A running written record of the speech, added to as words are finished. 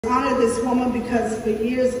honor this woman because for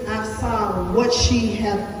years I've saw what she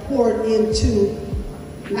has poured into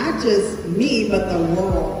not just me, but the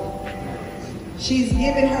world. She's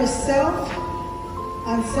given herself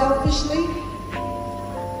unselfishly.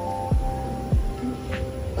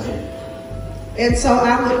 And so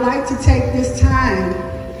I would like to take this time.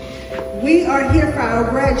 We are here for our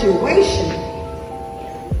graduation.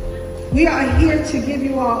 We are here to give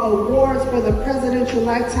you all awards for the Presidential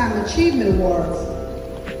Lifetime Achievement Awards.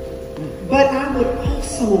 But I would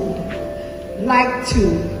also like to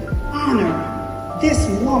honor this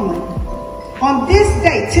woman on this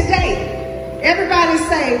day, today. Everybody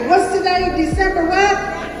say, what's today? December what?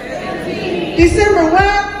 17. December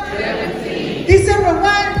what? 17. December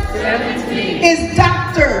what? 17. Is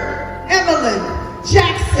Dr. Evelyn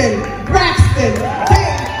Braxton.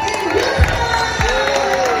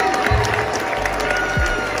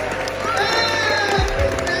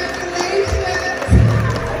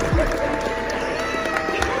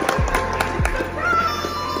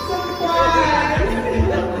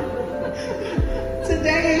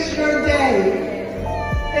 Today is your day,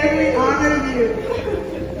 and we honor you.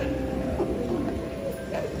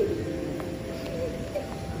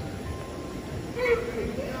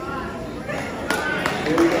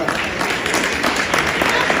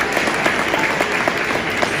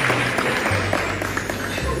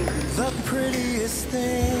 The prettiest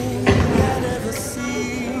thing I'd ever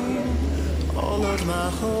seen, all of my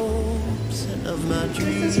hopes and of my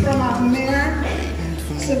dreams. This is from our mayor,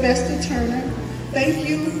 Sylvester Turner. Thank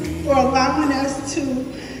you for allowing us to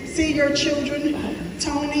see your children,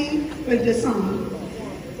 Tony, with this song.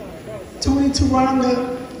 Tony,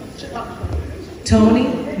 Tawanda.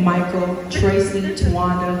 Tony, Michael, Tracy,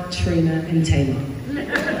 Tawanda, Trina, and Taylor.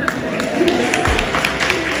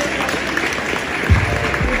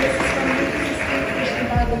 This is from the Esteem Christian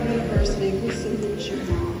Bible University. We salute you,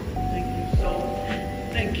 Mom.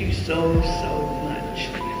 Thank you so much.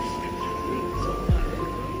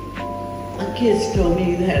 My kids told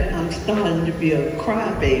me that I'm starting to be a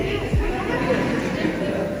crybaby.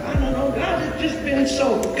 I don't know, God has just been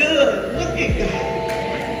so good. Look at God.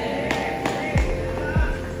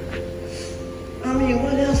 I mean,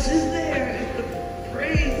 what else is there to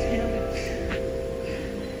praise Him?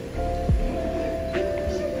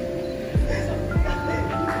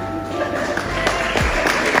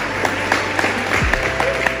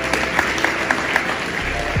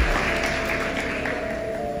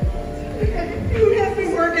 You have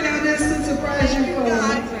been working on this to surprise you folks.